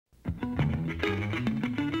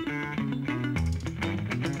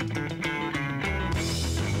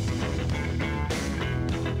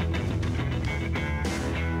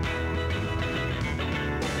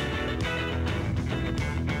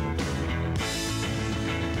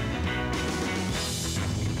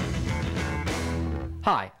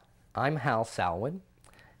Hi, I'm Hal Salwin,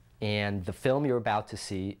 and the film you're about to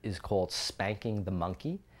see is called Spanking the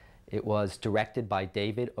Monkey. It was directed by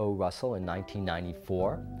David O. Russell in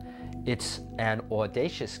 1994. It's an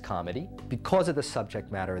audacious comedy. Because of the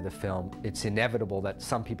subject matter of the film, it's inevitable that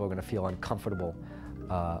some people are going to feel uncomfortable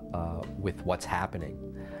with what's happening.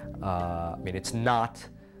 I mean, it's not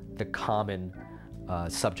the common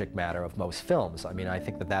subject matter of most films. I mean, I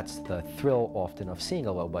think that that's the thrill often of seeing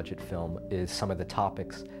a low-budget film, is some of the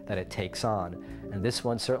topics that it takes on. And this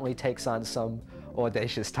one certainly takes on some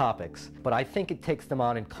audacious topics. But I think it takes them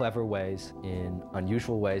on in clever ways, in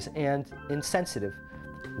unusual ways, and in sensitive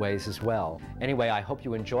ways as well. Anyway, I hope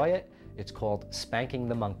you enjoy it. It's called Spanking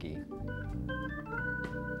the Monkey.